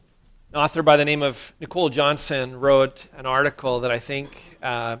An author by the name of Nicole Johnson wrote an article that I think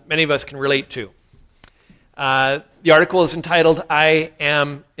many of us can relate to. The article is entitled, "I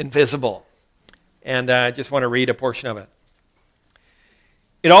Am Invisible," and I just want to read a portion of it.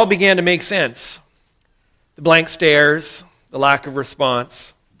 It all began to make sense. The blank stares, the lack of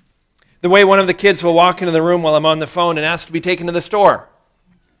response, the way one of the kids will walk into the room while I'm on the phone and ask to be taken to the store.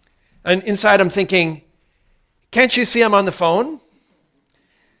 And inside I'm thinking, can't you see I'm on the phone?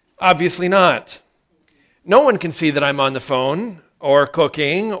 Obviously not. No one can see that I'm on the phone, or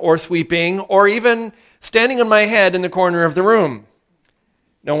cooking, or sweeping, or even standing on my head in the corner of the room.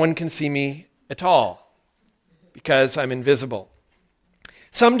 No one can see me at all, because I'm invisible.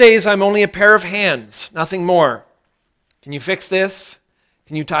 Some days I'm only a pair of hands, nothing more. Can you fix this?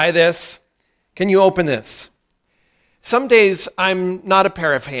 Can you tie this? Can you open this? Some days I'm not a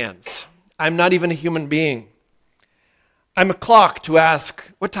pair of hands. I'm not even a human being. I'm a clock to ask,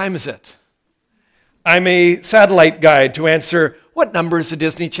 what time is it? I'm a satellite guide to answer, what number is the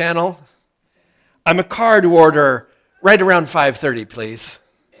Disney Channel? I'm a car to order right around 5:30, please.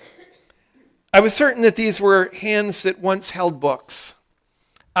 I was certain that these were hands that once held books,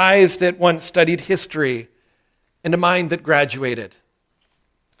 eyes that once studied history, and a mind that graduated.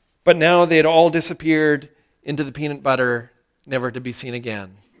 But now they had all disappeared into the peanut butter, never to be seen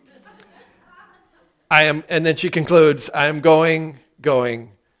again. And then she concludes, I am going,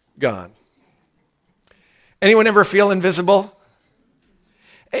 gone. Anyone ever feel invisible?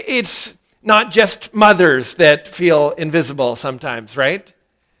 It's not just mothers that feel invisible sometimes, right?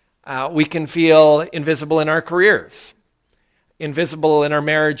 We can feel invisible in our careers, invisible in our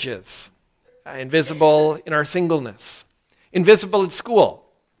marriages, invisible in our singleness, invisible at school.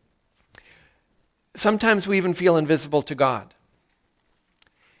 Sometimes we even feel invisible to God.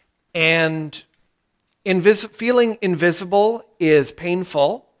 And feeling invisible is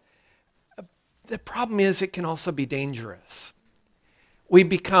painful. The problem is it can also be dangerous. We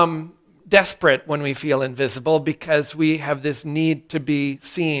become desperate when we feel invisible because we have this need to be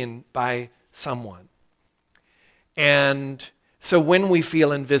seen by someone. And so when we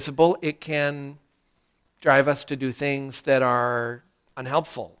feel invisible, it can drive us to do things that are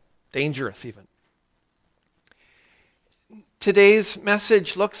unhelpful, dangerous even. Today's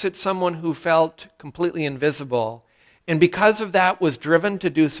message looks at someone who felt completely invisible, and because of that was driven to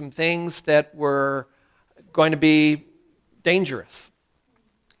do some things that were going to be dangerous.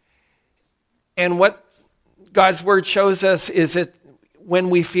 And what God's word shows us is that when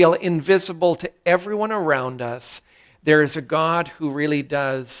we feel invisible to everyone around us, there is a God who really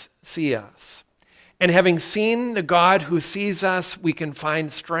does see us. And having seen the God who sees us, we can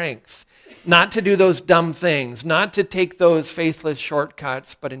find strength. Not to do those dumb things, not to take those faithless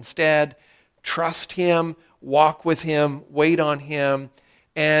shortcuts, but instead trust Him, walk with Him, wait on Him,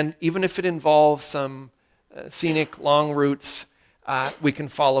 and even if it involves some scenic long routes, we can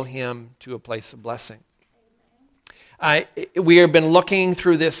follow Him to a place of blessing. We have been looking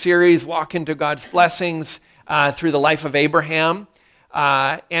through this series, Walk into God's Blessings, through the life of Abraham,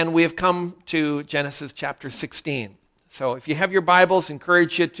 and we have come to Genesis chapter 16. So if you have your Bibles, I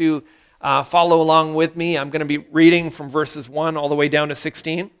encourage you to follow along with me. I'm going to be reading from verses 1 all the way down to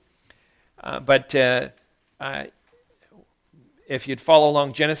 16. But if you'd follow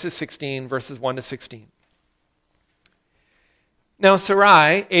along, Genesis 16, verses 1 to 16. Now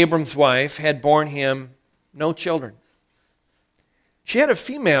Sarai, Abram's wife, had borne him no children. She had a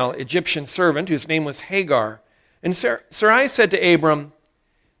female Egyptian servant whose name was Hagar. And Sarai said to Abram,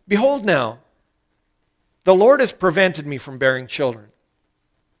 "Behold now, the Lord has prevented me from bearing children.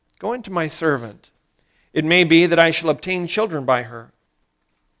 Go into my servant. It may be that I shall obtain children by her."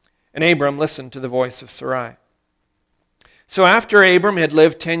 And Abram listened to the voice of Sarai. So after Abram had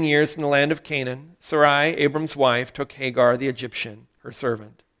lived 10 years in the land of Canaan, Sarai, Abram's wife, took Hagar the Egyptian, her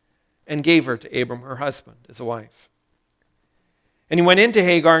servant, and gave her to Abram, her husband, as a wife. And he went into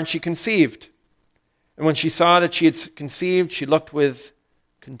Hagar, and she conceived. And when she saw that she had conceived, she looked with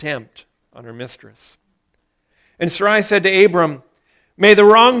contempt on her mistress. And Sarai said to Abram, "May the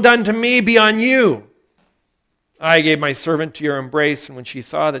wrong done to me be on you. I gave my servant to your embrace, and when she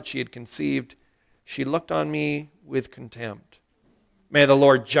saw that she had conceived, she looked on me with contempt. May the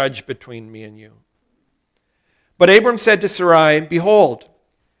Lord judge between me and you." But Abram said to Sarai, "Behold,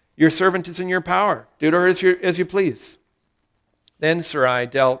 your servant is in your power. Do to her as you please." Then Sarai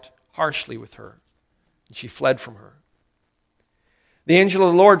dealt harshly with her, and she fled from her. The angel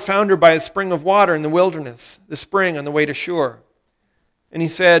of the Lord found her by a spring of water in the wilderness, the spring on the way to Shur. And he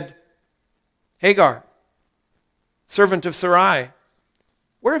said, "Hagar, servant of Sarai,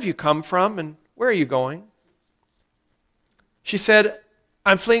 where have you come from and where are you going?" She said,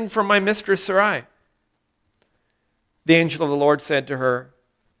 I'm fleeing from my mistress Sarai. The angel of the Lord said to her,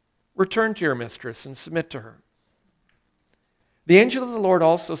 return to your mistress and submit to her. The angel of the Lord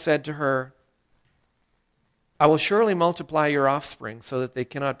also said to her, I will surely multiply your offspring so that they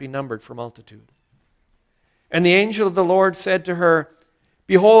cannot be numbered for multitude. And the angel of the Lord said to her,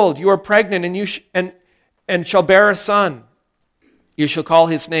 behold, you are pregnant and shall bear a son. You shall call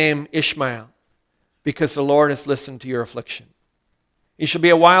his name Ishmael, because the Lord has listened to your affliction. He shall be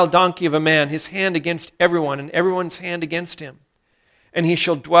a wild donkey of a man, his hand against everyone, and everyone's hand against him. And he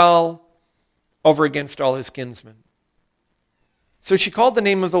shall dwell over against all his kinsmen. So she called the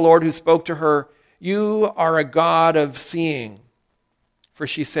name of the Lord who spoke to her, you are a God of seeing. For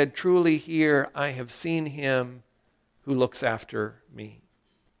she said, truly here I have seen him who looks after me.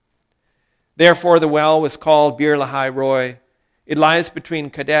 Therefore the well was called Beer Lahai Roi. It lies between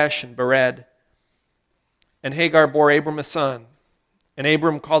Kadesh and Bered. And Hagar bore Abram a son. And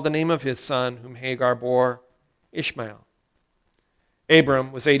Abram called the name of his son, whom Hagar bore, Ishmael.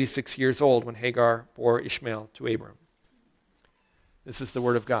 Abram was 86 years old when Hagar bore Ishmael to Abram. This is the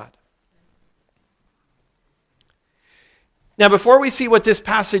word of God. Now, before we see what this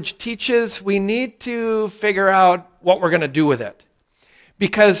passage teaches, we need to figure out what we're going to do with it.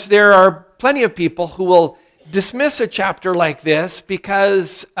 Because there are plenty of people who will dismiss a chapter like this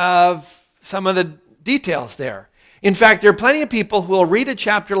because of some of the details there. In fact, there are plenty of people who will read a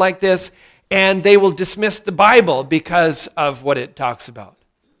chapter like this and they will dismiss the Bible because of what it talks about.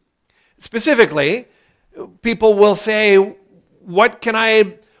 Specifically, people will say, what can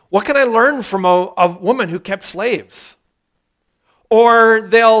I learn from a woman who kept slaves? Or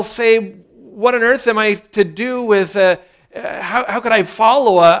they'll say, what on earth am I to do with, how could I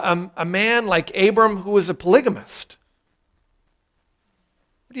follow a man like Abram who was a polygamist?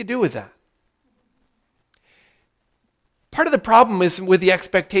 What do you do with that? Part of the problem is with the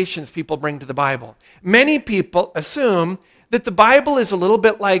expectations people bring to the Bible. Many people assume that the Bible is a little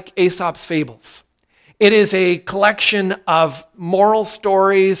bit like Aesop's fables. It is a collection of moral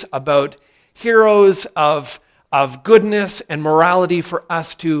stories about heroes of goodness and morality for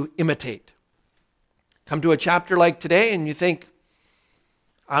us to imitate. Come to a chapter like today and you think,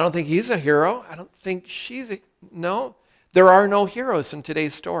 I don't think he's a hero. I don't think no, there are no heroes in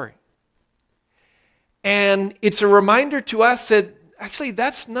today's story. And it's a reminder to us that actually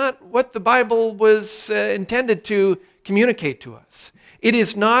that's not what the Bible was intended to communicate to us. It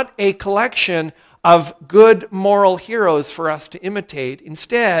is not a collection of good moral heroes for us to imitate.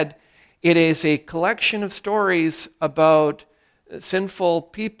 Instead, it is a collection of stories about sinful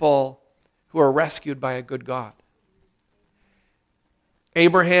people who are rescued by a good God.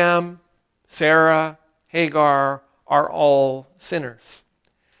 Abraham, Sarah, Hagar are all sinners.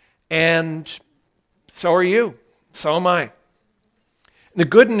 And so are you. So am I. The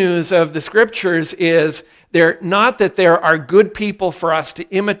good news of the scriptures is not that there are good people for us to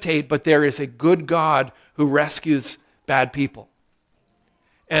imitate, but there is a good God who rescues bad people.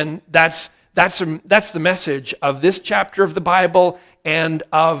 And that's the message of this chapter of the Bible and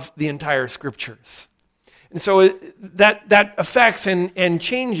of the entire scriptures. And so that affects and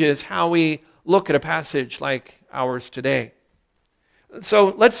changes how we look at a passage like ours today.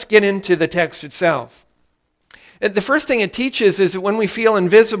 So let's get into the text itself. The first thing it teaches is that when we feel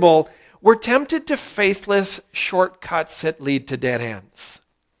invisible, we're tempted to faithless shortcuts that lead to dead ends.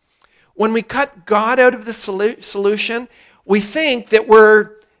 When we cut God out of the solution, we think that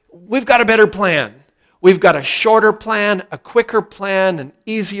we've got a better plan. We've got a shorter plan, a quicker plan, an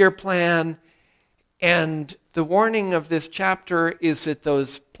easier plan. And the warning of this chapter is that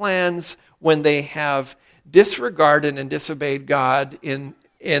those plans, when they have disregarded and disobeyed God in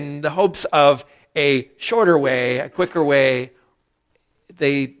the hopes of a shorter way, a quicker way,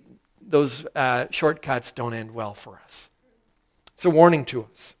 those shortcuts don't end well for us. It's a warning to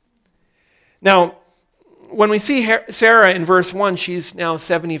us. Now, when we see Sarah in verse 1, she's now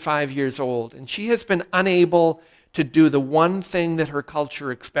 75 years old, and she has been unable to do the one thing that her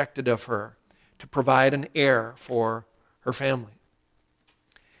culture expected of her, to provide an heir for her family.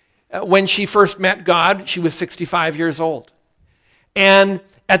 When she first met God, she was 65 years old. And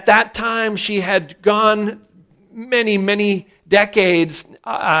at that time, she had gone many, many decades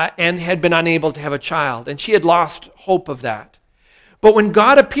and had been unable to have a child. And she had lost hope of that. But when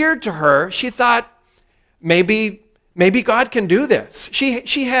God appeared to her, she thought, maybe God can do this.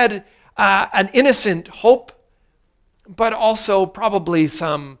 She had an innocent hope, but also probably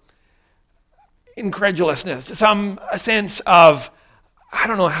some incredulousness, some sense of, I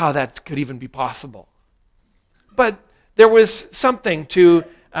don't know how that could even be possible. But there was something to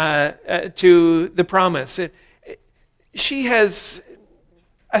the promise. She has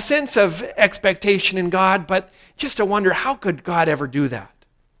a sense of expectation in God, but just to wonder, how could God ever do that?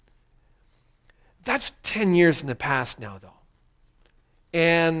 That's 10 years in the past now, though.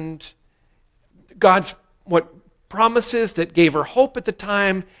 And God's promises that gave her hope at the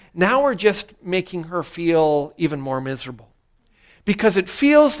time now are just making her feel even more miserable. Because it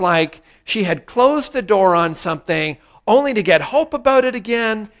feels like she had closed the door on something only to get hope about it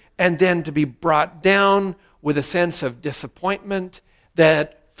again and then to be brought down with a sense of disappointment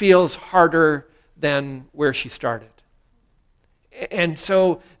that feels harder than where she started. And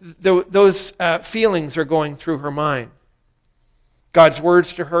so those feelings are going through her mind. God's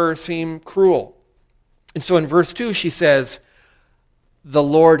words to her seem cruel. And so in verse 2 she says, "The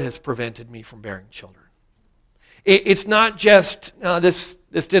Lord has prevented me from bearing children." It's not just, this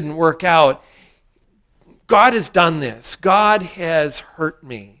didn't work out. God has done this. God has hurt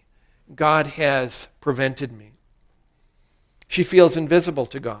me. God has prevented me. She feels invisible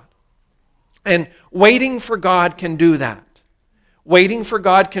to God. And waiting for God can do that. Waiting for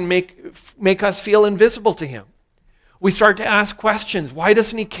God can make us feel invisible to Him. We start to ask questions. Why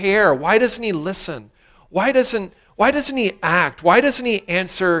doesn't He care? Why doesn't He listen? Why doesn't He act? Why doesn't He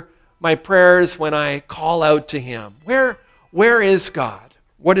answer my prayers when I call out to Him? Where is God?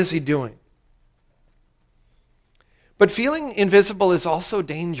 What is He doing? But feeling invisible is also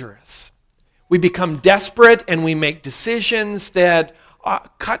dangerous. We become desperate and we make decisions that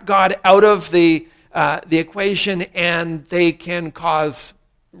cut God out of the equation, and they can cause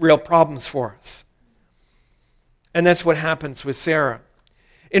real problems for us. And that's what happens with Sarah.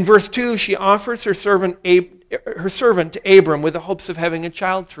 In verse 2, she offers her servant to Abram with the hopes of having a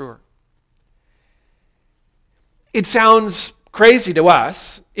child through her. It sounds crazy to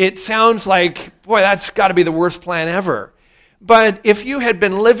us. It sounds like, boy, that's got to be the worst plan ever. But if you had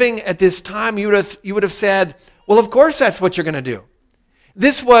been living at this time, you would have said, well, of course that's what you're going to do.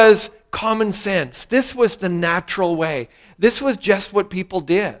 This was common sense. This was the natural way. This was just what people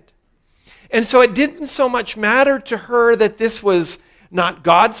did. And so it didn't so much matter to her that this was not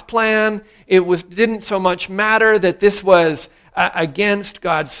God's plan. It didn't so much matter that this was against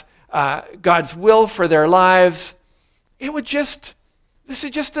God's will for their lives. This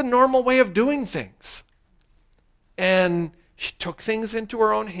is just a normal way of doing things. And she took things into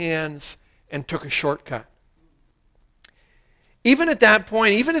her own hands and took a shortcut. Even at that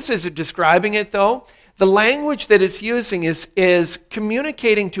point, even as it's describing it though, the language that it's using is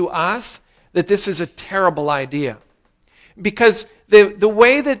communicating to us that this is a terrible idea. Because the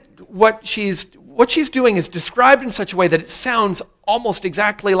way that what she's doing is described in such a way that it sounds almost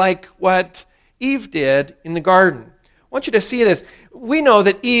exactly like what Eve did in the garden. I want you to see this. We know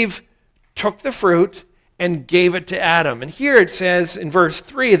that Eve took the fruit and gave it to Adam. And here it says in verse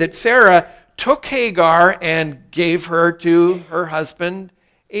 3 that Sarah took Hagar and gave her to her husband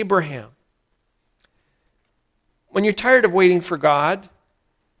Abraham. When you're tired of waiting for God,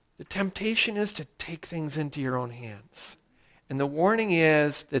 the temptation is to take things into your own hands. And the warning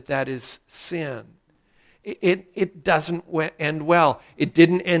is that is sin. It doesn't end well. It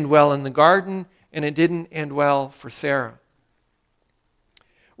didn't end well in the garden, and it didn't end well for Sarah.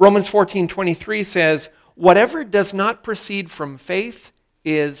 Romans 14:23 says, "Whatever does not proceed from faith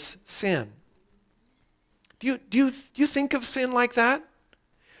is sin." Do you think of sin like that?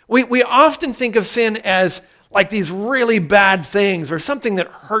 We often think of sin as like these really bad things, or something that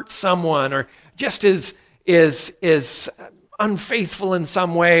hurts someone, or just is unfaithful in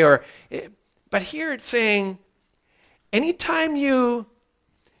some way. But here it's saying, anytime you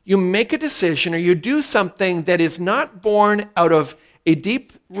make a decision or you do something that is not born out of a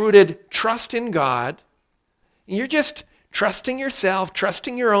deep-rooted trust in God, you're just trusting yourself,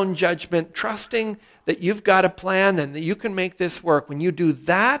 trusting your own judgment, trusting that you've got a plan and that you can make this work. When you do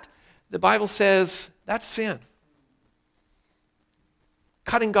that, the Bible says that's sin.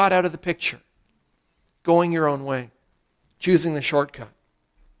 Cutting God out of the picture. Going your own way. Choosing the shortcut.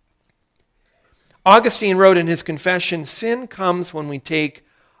 Augustine wrote in his Confession, "Sin comes when we take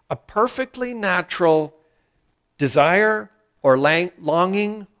a perfectly natural desire or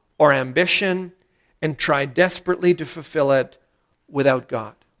longing or ambition and try desperately to fulfill it without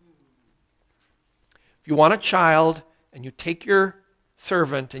God." If you want a child and you take your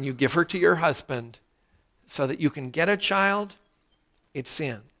servant and you give her to your husband so that you can get a child, it's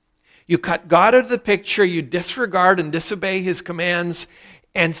sin. You cut God out of the picture, you disregard and disobey His commands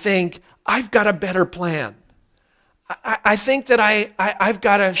and think, I've got a better plan. I think that I've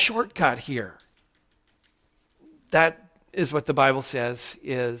got a shortcut here. That is what the Bible says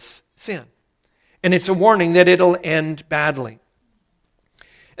is sin. And it's a warning that it'll end badly.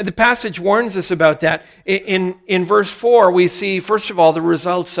 And the passage warns us about that. In verse 4, we see, first of all, the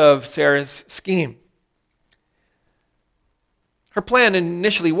results of Sarah's scheme. Her plan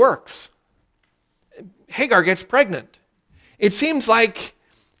initially works. Hagar gets pregnant. It seems like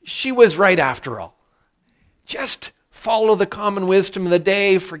she was right after all. Just follow the common wisdom of the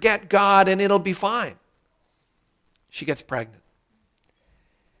day, forget God, and it'll be fine. She gets pregnant.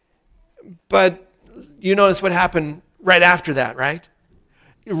 But you notice what happened right after that, right?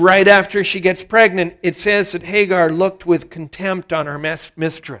 Right after she gets pregnant, it says that Hagar looked with contempt on her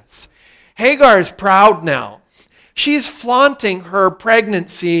mistress. Hagar is proud now. She's flaunting her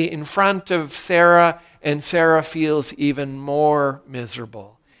pregnancy in front of Sarah, and Sarah feels even more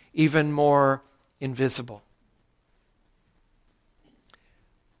miserable, even more invisible.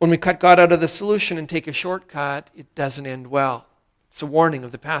 When we cut God out of the solution and take a shortcut, it doesn't end well. It's a warning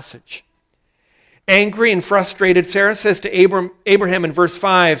of the passage. Angry and frustrated, Sarah says to Abraham in verse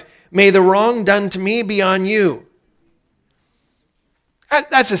 5, "May the wrong done to me be on you."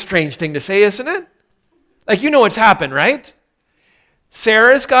 That's a strange thing to say, isn't it? Like, you know what's happened, right?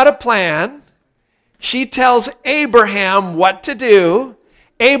 Sarah's got a plan. She tells Abraham what to do.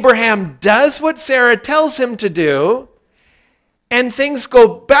 Abraham does what Sarah tells him to do. And things go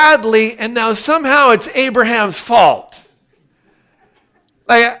badly, and now somehow it's Abraham's fault.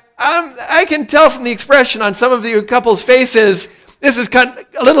 Like, I can tell from the expression on some of the couple's faces, this is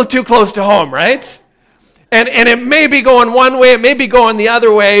a little too close to home, right? And it may be going one way, it may be going the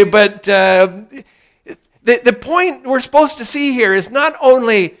other way, but the point we're supposed to see here is not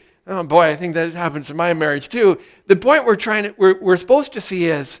only, oh boy, I think that happens in my marriage too. The point we're supposed to see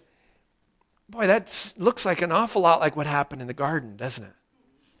is, boy, that looks like an awful lot like what happened in the garden, doesn't it?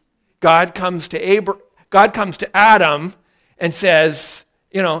 God comes to Adam and says,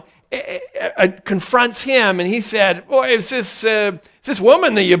 confronts him, and he said, "Boy, it's this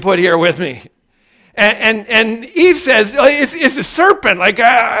woman that you put here with me." And Eve says, "Oh, it's a serpent."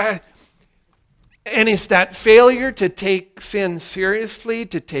 And it's that failure to take sin seriously,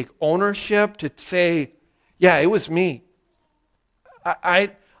 to take ownership, to say, "Yeah, it was me. I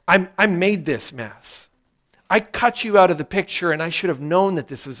made this mess. I cut you out of the picture, and I should have known that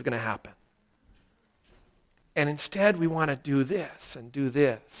this was going to happen." And instead, we want to do this and do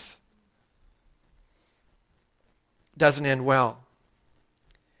this. Doesn't end well.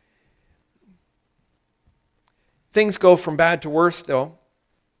 Things go from bad to worse, though.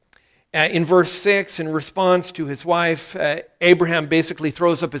 In verse 6, in response to his wife, Abraham basically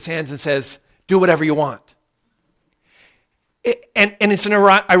throws up his hands and says, "Do whatever you want." And it's an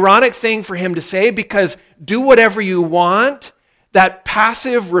ironic thing for him to say, because do whatever you want, that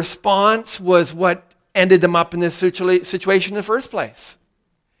passive response was what ended them up in this situation in the first place.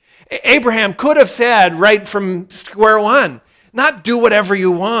 Abraham could have said right from square one, not do whatever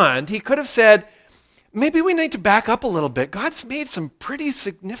you want. He could have said, maybe we need to back up a little bit. God's made some pretty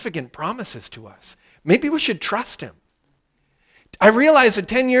significant promises to us. Maybe we should trust him. I realize that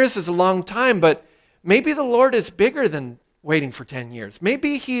 10 years is a long time, but maybe the Lord is bigger than waiting for 10 years.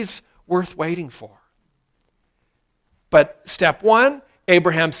 Maybe he's worth waiting for. But step one,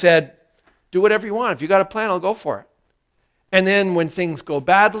 Abraham said, do whatever you want. If you got a plan, I'll go for it. And then when things go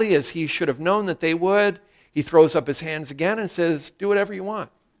badly, as he should have known that they would, he throws up his hands again and says, do whatever you want.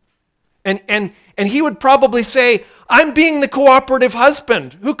 And he would probably say, I'm being the cooperative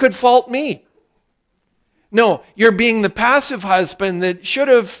husband. Who could fault me? No, you're being the passive husband that should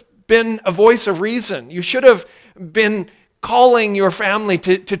have been a voice of reason. You should have been calling your family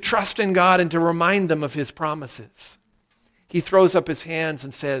to trust in God and to remind them of his promises. He throws up his hands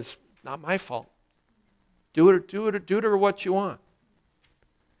and says, not my fault. Do it or what you want.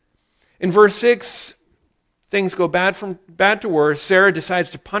 In verse 6, things go bad to worse. Sarah decides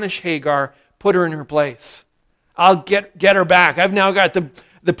to punish Hagar, put her in her place. I'll get her back. I've now got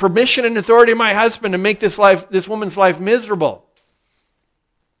the permission and authority of my husband to make this woman's life miserable.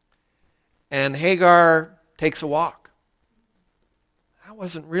 And Hagar takes a walk. That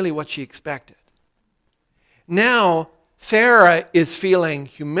wasn't really what she expected. Now, Sarah is feeling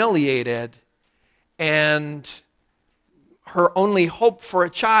humiliated, and her only hope for a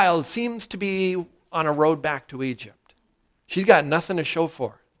child seems to be on a road back to Egypt. She's got nothing to show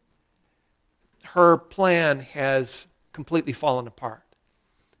for it. Her plan has completely fallen apart.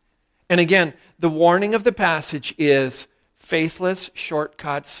 And again, the warning of the passage is faithless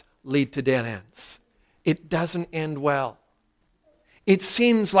shortcuts lead to dead ends. It doesn't end well. It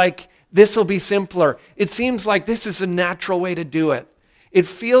seems like this will be simpler. It seems like this is a natural way to do it. It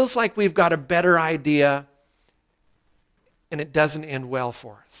feels like we've got a better idea, and it doesn't end well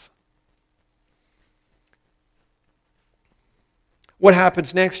for us. What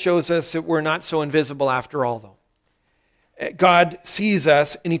happens next shows us that we're not so invisible after all, though. God sees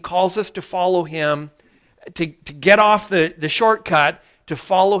us, and he calls us to follow him, to get off the shortcut, to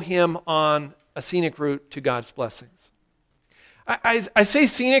follow him on a scenic route to God's blessings. I say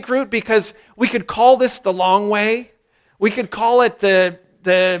scenic route because we could call this the long way. We could call it the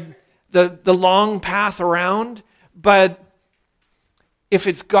long path around, but if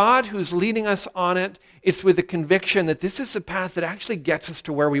it's God who's leading us on it, it's with the conviction that this is the path that actually gets us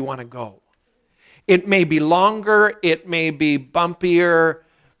to where we want to go. It may be longer, it may be bumpier,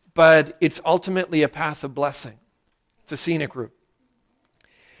 but it's ultimately a path of blessing. It's a scenic route.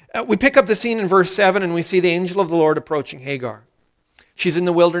 We pick up the scene in verse 7 and we see the angel of the Lord approaching Hagar. She's in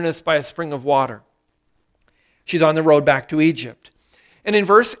the wilderness by a spring of water. She's on the road back to Egypt. And in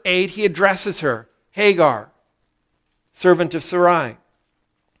verse 8, he addresses her, Hagar, servant of Sarai.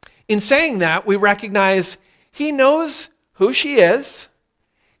 In saying that, we recognize he knows who she is,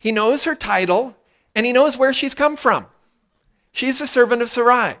 he knows her title, and he knows where she's come from. She's the servant of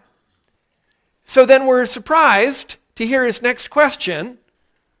Sarai. So then we're surprised to hear his next question.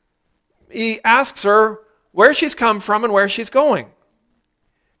 He asks her where she's come from and where she's going.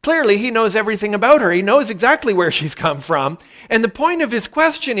 Clearly, he knows everything about her. He knows exactly where she's come from. And the point of his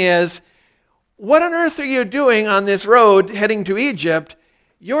question is, what on earth are you doing on this road heading to Egypt?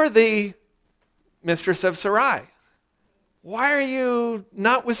 You're the mistress of Sarai. Why are you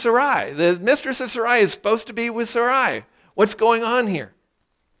not with Sarai? The mistress of Sarai is supposed to be with Sarai. What's going on here?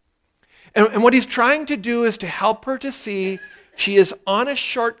 And what he's trying to do is to help her to see she is on a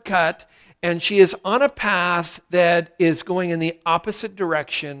shortcut and she is on a path that is going in the opposite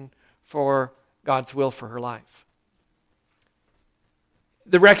direction for God's will for her life.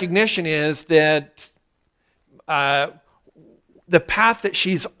 The recognition is that the path that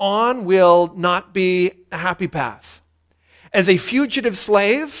she's on will not be a happy path. As a fugitive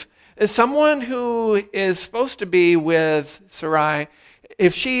slave, as someone who is supposed to be with Sarai,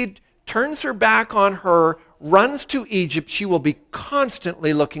 if she turns her back on her, runs to Egypt, she will be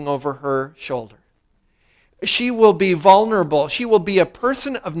constantly looking over her shoulder. She will be vulnerable. She will be a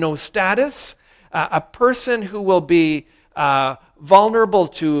person of no status, a person who will be vulnerable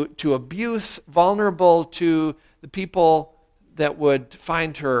to abuse, vulnerable to the people that would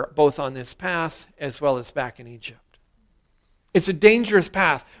find her both on this path as well as back in Egypt. It's a dangerous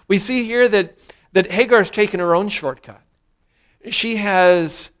path. We see here that Hagar's taken her own shortcut. She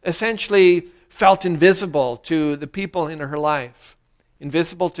has essentially felt invisible to the people in her life.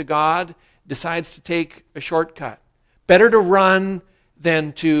 Invisible to God, decides to take a shortcut. Better to run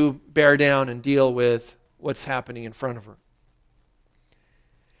than to bear down and deal with what's happening in front of her.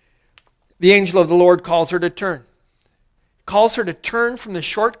 The angel of the Lord calls her to turn. Calls her to turn from the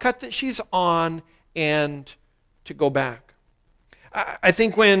shortcut that she's on and to go back. I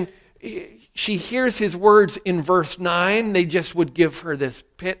think when she hears his words in verse 9, they just would give her this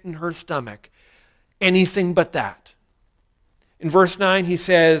pit in her stomach. Anything but that. In verse 9, he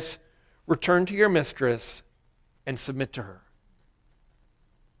says, return to your mistress and submit to her.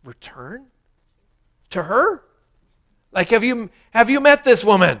 Return? To her? Like, have you met this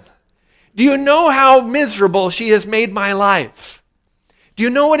woman? Do you know how miserable she has made my life? Do you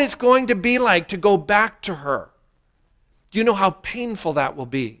know what it's going to be like to go back to her? Do you know how painful that will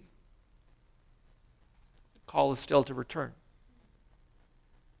be? The call is still to return.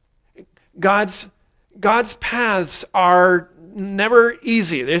 God's paths are never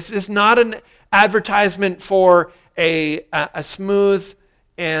easy. This is not an advertisement for a smooth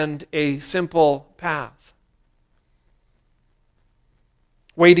and a simple path.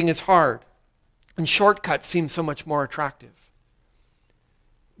 Waiting is hard, and shortcuts seem so much more attractive.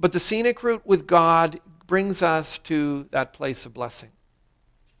 But the scenic route with God brings us to that place of blessing.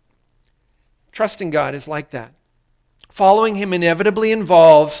 Trusting God is like that. Following him inevitably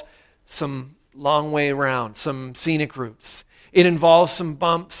involves some long way around, some scenic routes. It involves some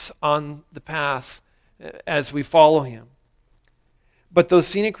bumps on the path as we follow him. But those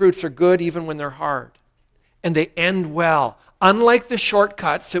scenic routes are good even when they're hard. And they end well. Unlike the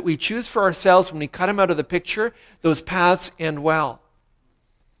shortcuts that we choose for ourselves when we cut them out of the picture, those paths end well.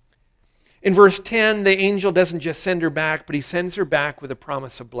 In verse 10, the angel doesn't just send her back, but he sends her back with a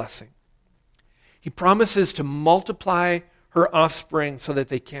promise of blessing. He promises to multiply her offspring so that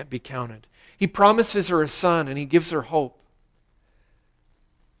they can't be counted. He promises her a son, and he gives her hope.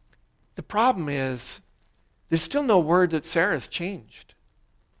 The problem is, there's still no word that Sarah's changed.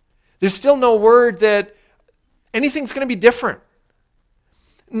 There's still no word that anything's going to be different.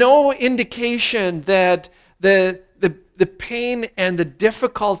 No indication that the pain and the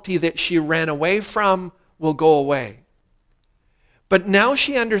difficulty that she ran away from will go away. But now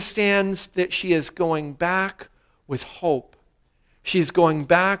she understands that she is going back with hope. She's going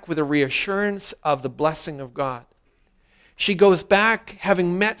back with a reassurance of the blessing of God. She goes back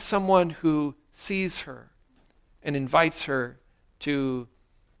having met someone who sees her and invites her to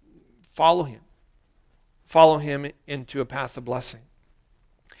follow him into a path of blessing.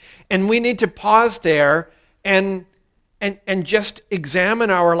 And we need to pause there and just examine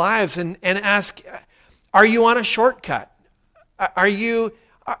our lives and ask, are you on a shortcut? Are you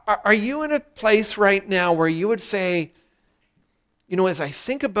in a place right now where you would say, as I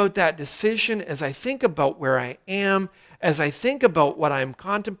think about that decision, as I think about where I am, as I think about what I'm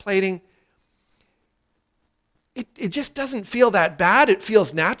contemplating, it just doesn't feel that bad. It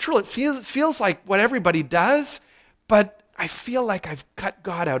feels natural. It feels like what everybody does, but I feel like I've cut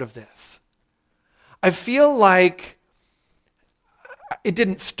God out of this. I feel like it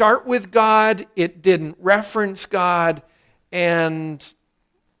didn't start with God, it didn't reference God, and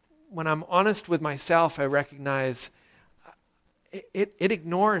when I'm honest with myself, I recognize it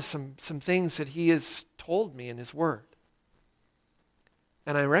ignores some things that He has told me in His Word.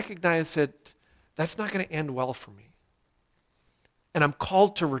 And I recognize that that's not going to end well for me. And I'm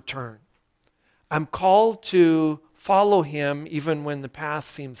called to return. I'm called to follow Him even when the path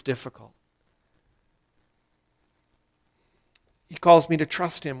seems difficult. He calls me to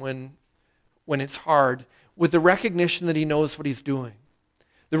trust Him when it's hard, with the recognition that He knows what He's doing,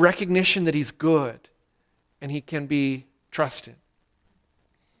 the recognition that He's good and He can be trusted.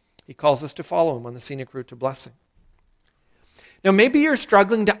 He calls us to follow Him on the scenic route to blessing. Now, maybe you're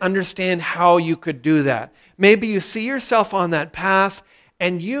struggling to understand how you could do that. Maybe you see yourself on that path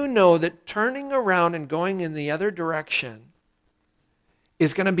and you know that turning around and going in the other direction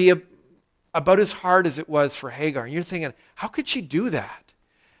is going to be about as hard as it was for Hagar. And you're thinking, how could she do that?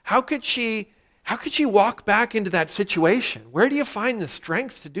 How could she walk back into that situation? Where do you find the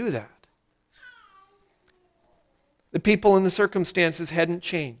strength to do that? The people and the circumstances hadn't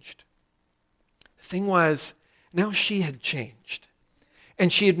changed. The thing was, now she had changed.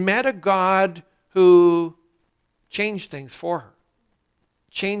 And she had met a God who changed things for her,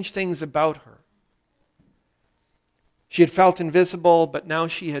 changed things about her. She had felt invisible, but now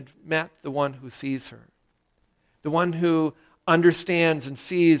she had met the one who sees her, the one who understands and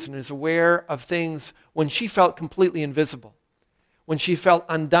sees and is aware of things when she felt completely invisible, when she felt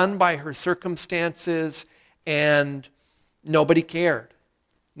undone by her circumstances and nobody cared,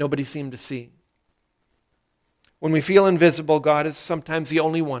 nobody seemed to see. When we feel invisible, God is sometimes the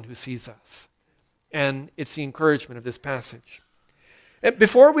only one who sees us. And it's the encouragement of this passage.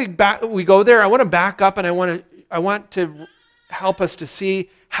 Before we go there, I want to back up and I want to help us to see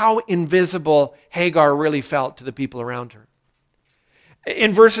how invisible Hagar really felt to the people around her.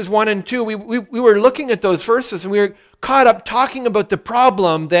 In verses 1 and 2, we were looking at those verses and we were caught up talking about the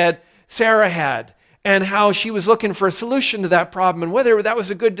problem that Sarah had and how she was looking for a solution to that problem and whether that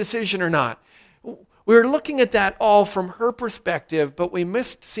was a good decision or not. We were looking at that all from her perspective, but we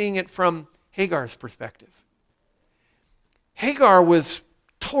missed seeing it from Hagar's perspective. Hagar was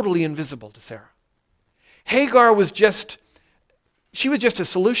totally invisible to Sarah. Hagar was just a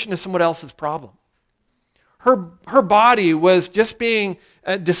solution to someone else's problem. Her body was just being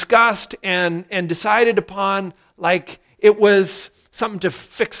discussed and decided upon like it was something to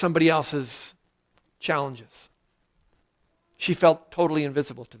fix somebody else's challenges. She felt totally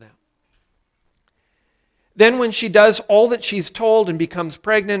invisible to them. Then when she does all that she's told and becomes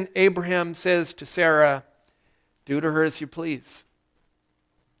pregnant, Abraham says to Sarah, "Do to her as you please."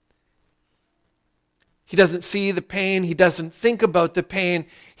 He doesn't see the pain. He doesn't think about the pain.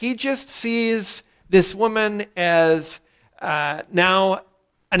 He just sees this woman as now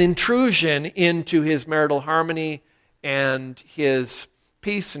an intrusion into his marital harmony and his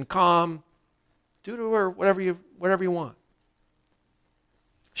peace and calm. Do to her whatever you want.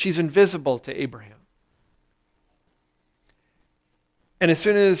 She's invisible to Abraham. And as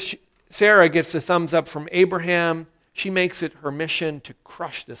soon as Sarah gets the thumbs up from Abraham, she makes it her mission to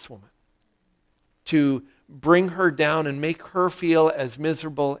crush this woman, to bring her down and make her feel as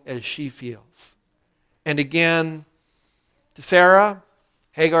miserable as she feels. And again, to Sarah,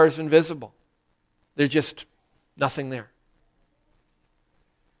 Hagar is invisible. There's just nothing there.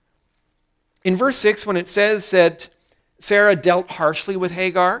 In verse 6, when it says that Sarah dealt harshly with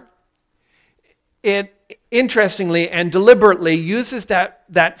Hagar, it interestingly and deliberately uses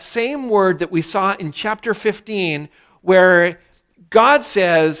that same word that we saw in chapter 15, where God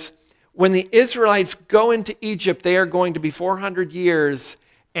says, when the Israelites go into Egypt, they are going to be 400 years,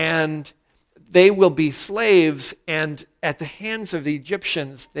 and they will be slaves, and at the hands of the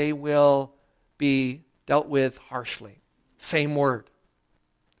Egyptians, they will be dealt with harshly, same word.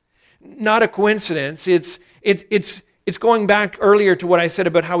 Not a coincidence. It's going back earlier to what I said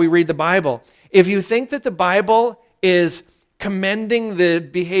about how we read the Bible. If you think that the Bible is commending the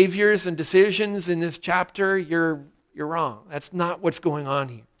behaviors and decisions in this chapter, you're wrong. That's not what's going on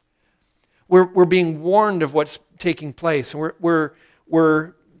here. We're being warned of what's taking place.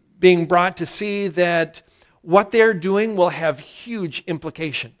 We're being brought to see that what they're doing will have huge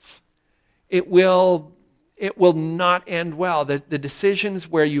implications. It will not end well. The decisions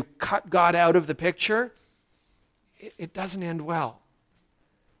where you cut God out of the picture, it doesn't end well.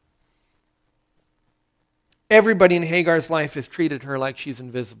 Everybody in Hagar's life has treated her like she's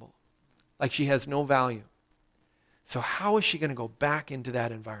invisible, like she has no value. So how is she going to go back into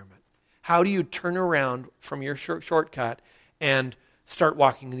that environment? How do you turn around from your shortcut and start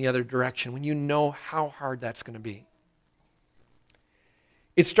walking in the other direction when you know how hard that's going to be?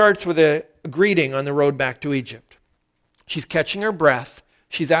 It starts with a greeting on the road back to Egypt. She's catching her breath.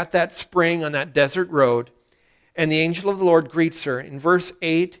 She's at that spring on that desert road, and the angel of the Lord greets her. In verse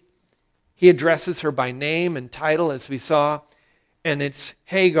 8, he addresses her by name and title, as we saw, and it's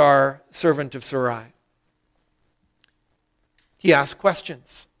Hagar, servant of Sarai. He asks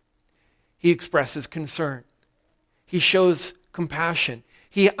questions. He expresses concern. He shows compassion.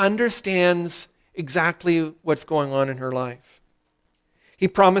 He understands exactly what's going on in her life. He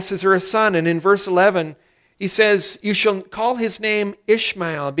promises her a son, and in verse 11, he says, "You shall call his name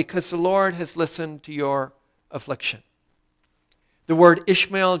Ishmael, because the Lord has listened to your affliction." The word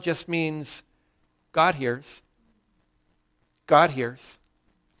Ishmael just means God hears. God hears.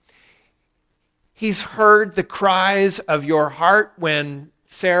 He's heard the cries of your heart when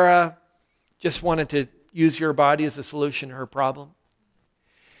Sarah just wanted to use your body as a solution to her problem.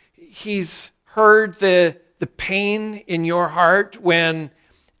 He's heard the pain in your heart when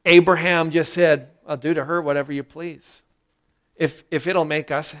Abraham just said, "I'll do to her whatever you please. If it'll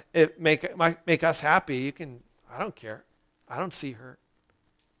make us happy, you can. I don't care. I don't see her."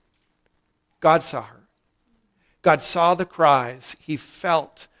 God saw her. God saw the cries. He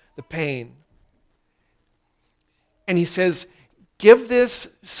felt the pain. And he says, "Give this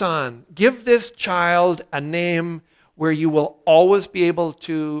son, give this child a name where you will always be able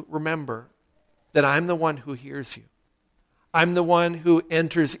to remember that I'm the one who hears you. I'm the one who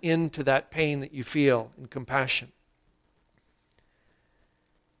enters into that pain that you feel in compassion."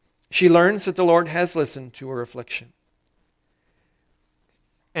 She learns that the Lord has listened to her affliction.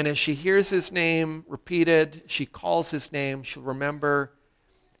 And as she hears his name repeated, she calls his name, she'll remember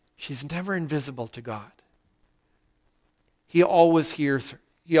she's never invisible to God. He always hears her.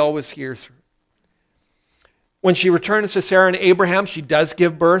 He always hears her. When she returns to Sarah and Abraham, she does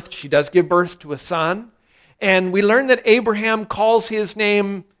give birth. She does give birth to a son. And we learn that Abraham calls his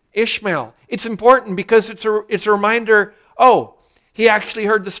name Ishmael. It's important because it's a reminder, he actually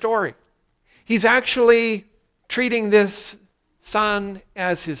heard the story. He's actually treating this son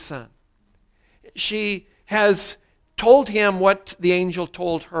as his son. She has told him what the angel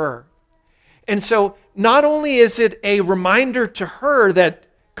told her. And so not only is it a reminder to her that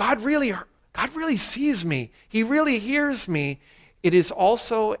God really sees me, he really hears me, it is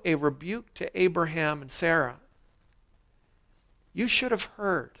also a rebuke to Abraham and Sarah. You should have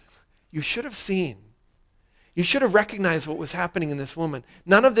heard. You should have seen. You should have recognized what was happening in this woman.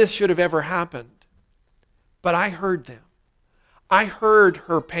 None of this should have ever happened. But I heard them. I heard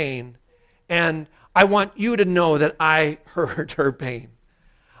her pain, and I want you to know that I heard her pain.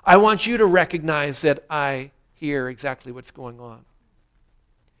 I want you to recognize that I hear exactly what's going on.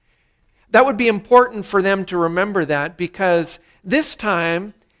 That would be important for them to remember that, because this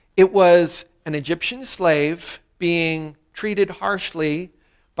time it was an Egyptian slave being treated harshly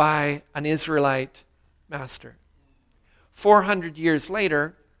by an Israelite master. 400 years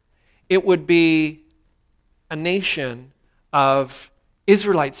later, it would be a nation of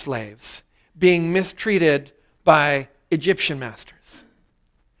Israelite slaves being mistreated by Egyptian masters.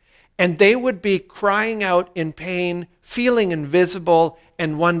 And they would be crying out in pain, feeling invisible,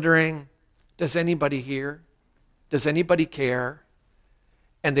 and wondering, does anybody hear? Does anybody care?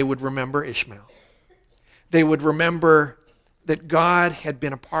 And they would remember Ishmael. They would remember that God had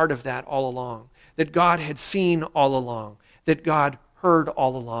been a part of that all along, that God had seen all along, that God heard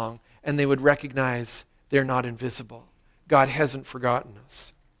all along, and they would recognize they're not invisible. God hasn't forgotten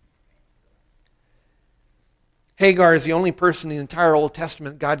us. Hagar is the only person in the entire Old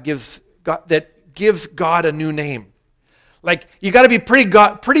Testament that gives God a new name. Like, you got to be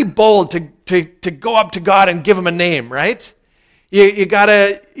pretty bold to go up to God and give him a name, right? You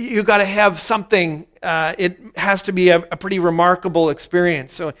gotta have something. It has to be a pretty remarkable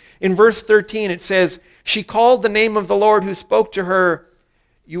experience. So in verse 13 it says, "She called the name of the Lord who spoke to her,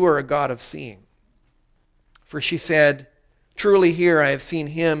 'You are a God of seeing.' For she said, 'Truly here I have seen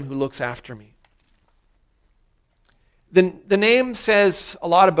him who looks after me.'" The name says a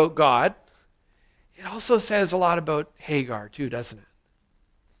lot about God. It also says a lot about Hagar too, doesn't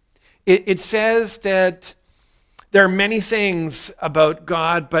it? It says that there are many things about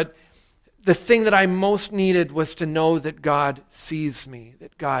God, but the thing that I most needed was to know that God sees me,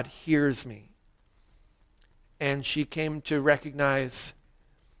 that God hears me. And she came to recognize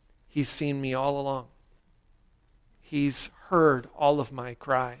he's seen me all along. He's heard all of my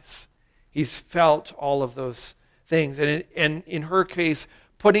cries. He's felt all of those things. And in her case,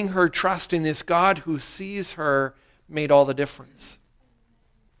 putting her trust in this God who sees her made all the difference.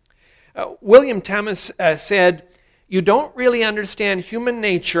 William Thomas said, "You don't really understand human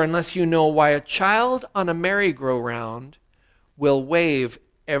nature unless you know why a child on a merry-go-round will wave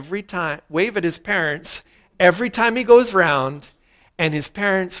at his parents every time he goes round, and his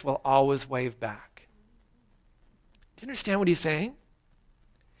parents will always wave back." Do you understand what he's saying?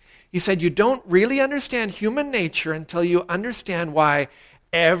 He said, you don't really understand human nature until you understand why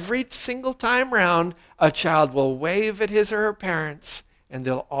every single time round a child will wave at his or her parents and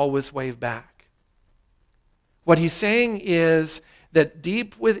they'll always wave back. What he's saying is that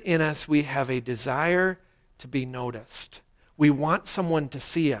deep within us we have a desire to be noticed. We want someone to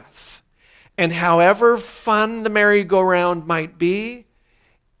see us. And however fun the merry-go-round might be,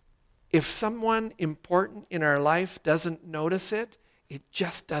 if someone important in our life doesn't notice it, it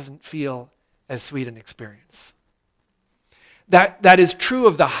just doesn't feel as sweet an experience. That is true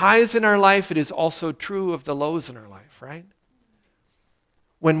of the highs in our life. It is also true of the lows in our life, right?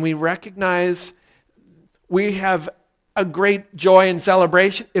 When we recognize we have a great joy and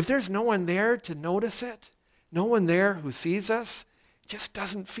celebration, if there's no one there to notice it, no one there who sees us, it just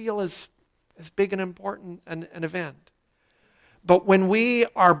doesn't feel as big and important an event. But when we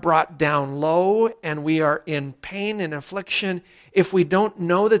are brought down low and we are in pain and affliction, if we don't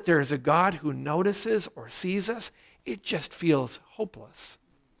know that there is a God who notices or sees us, it just feels hopeless.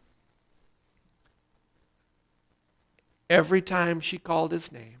 Every time she called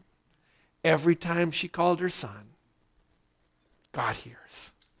his name, every time she called her son, God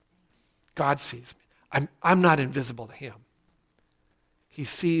hears. God sees me. I'm not invisible to him. He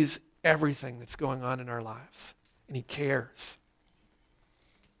sees everything that's going on in our lives, and he cares.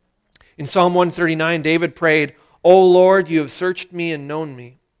 In Psalm 139, David prayed, "O Lord, you have searched me and known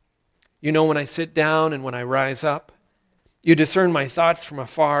me. You know when I sit down and when I rise up. You discern my thoughts from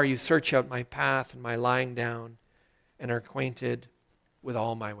afar. You search out my path and my lying down and are acquainted with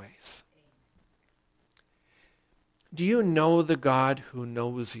all my ways." Do you know the God who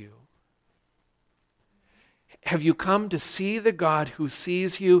knows you? Have you come to see the God who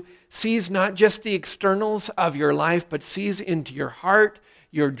sees you, sees not just the externals of your life, but sees into your heart,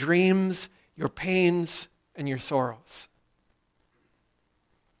 your dreams, your pains, and your sorrows?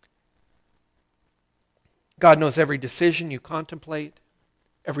 God knows every decision you contemplate,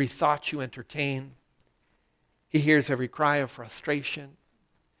 every thought you entertain. He hears every cry of frustration,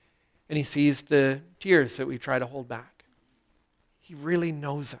 and he sees the tears that we try to hold back. He really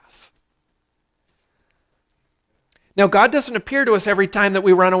knows us. Now, God doesn't appear to us every time that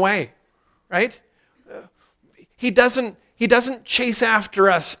we run away, right? He doesn't chase after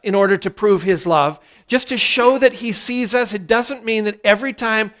us in order to prove his love. Just to show that he sees us, it doesn't mean that every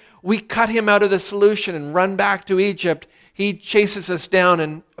time we cut him out of the solution and run back to Egypt, he chases us down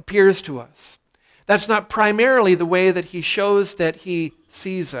and appears to us. That's not primarily the way that he shows that he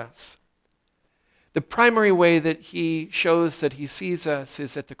sees us. The primary way that he shows that he sees us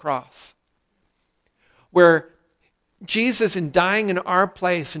is at the cross, where Jesus, in dying in our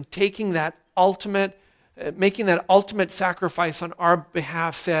place and making that ultimate sacrifice on our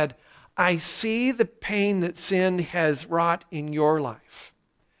behalf, said, "I see the pain that sin has wrought in your life,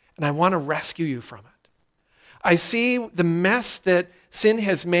 and I want to rescue you from it. I see the mess that sin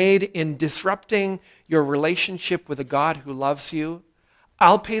has made in disrupting your relationship with a God who loves you.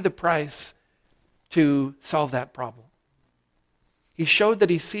 I'll pay the price to solve that problem." He showed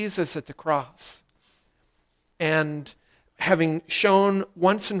that he sees us at the cross. And having shown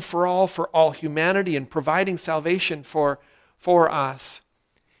once and for all humanity and providing salvation for us,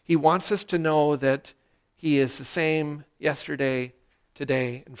 he wants us to know that he is the same yesterday,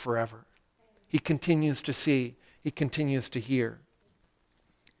 today, and forever. He continues to see. He continues to hear.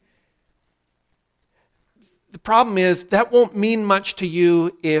 The problem is that won't mean much to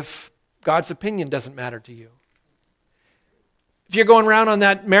you if God's opinion doesn't matter to you. If you're going around on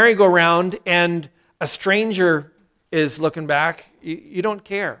that merry-go-round and a stranger is looking back, you don't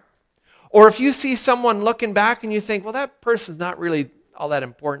care. Or if you see someone looking back and you think, well, that person's not really all that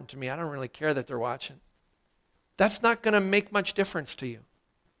important to me. I don't really care that they're watching. That's not going to make much difference to you.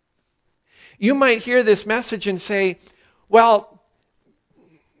 You might hear this message and say, well,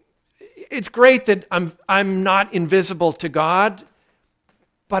 it's great that I'm not invisible to God,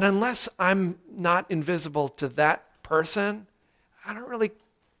 but unless I'm not invisible to that person, I don't really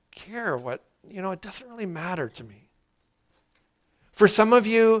care it doesn't really matter to me. For some of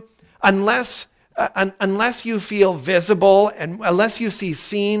you, unless you feel visible and unless you see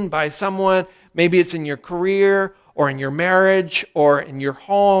seen by someone, maybe it's in your career or in your marriage or in your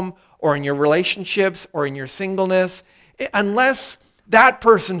home or in your relationships or in your singleness, unless that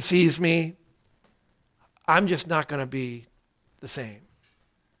person sees me, I'm just not going to be the same.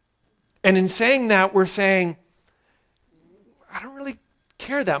 And in saying that, we're saying, I don't really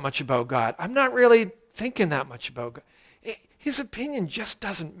care that much about God. I'm not really thinking that much about God. His opinion just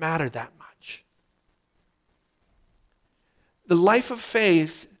doesn't matter that much. The life of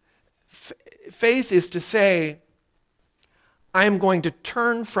faith is to say, I am going to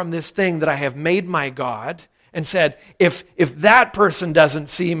turn from this thing that I have made my God and said, if that person doesn't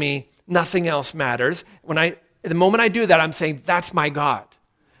see me, nothing else matters. The moment I do that, I'm saying, that's my God.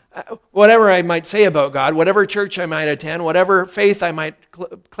 Whatever I might say about God, whatever church I might attend, whatever faith I might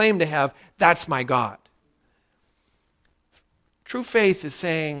claim to have, that's my God. True faith is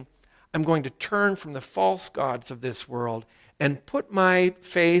saying, I'm going to turn from the false gods of this world and put my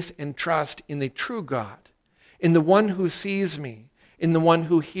faith and trust in the true God, in the one who sees me, in the one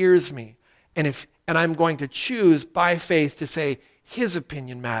who hears me. And I'm going to choose by faith to say, his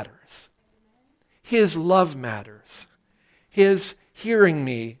opinion matters. His love matters. His hearing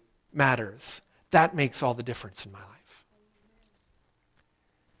me matters. That makes all the difference in my life.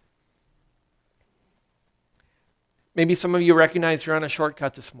 Maybe some of you recognize you're on a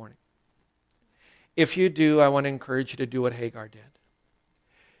shortcut this morning. If you do, I want to encourage you to do what Hagar did.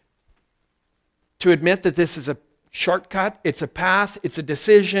 To admit that this is a shortcut, it's a path, it's a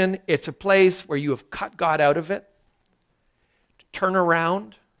decision, it's a place where you have cut God out of it. To turn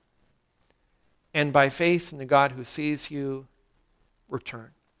around and by faith in the God who sees you,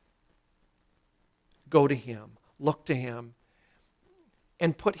 return. Go to him, look to him,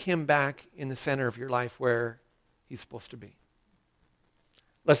 and put him back in the center of your life where he's supposed to be.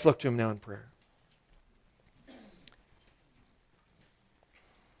 Let's look to him now in prayer.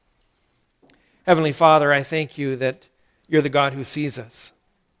 Heavenly Father, I thank you that you're the God who sees us.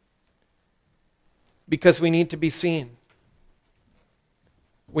 Because we need to be seen.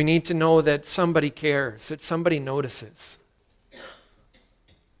 We need to know that somebody cares, that somebody notices.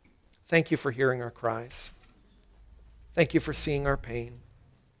 Thank you for hearing our cries. Thank you for seeing our pain.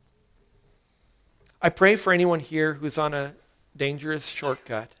 I pray for anyone here who's on a dangerous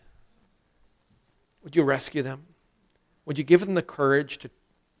shortcut. Would you rescue them? Would you give them the courage to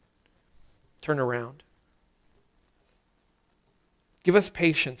turn around? Give us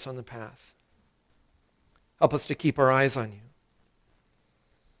patience on the path. Help us to keep our eyes on you.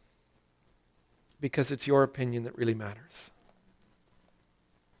 Because it's your opinion that really matters.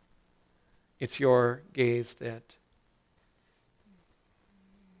 It's your gaze that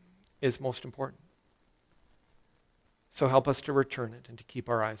is most important. So help us to return it and to keep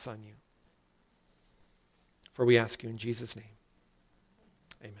our eyes on you. For we ask you in Jesus' name.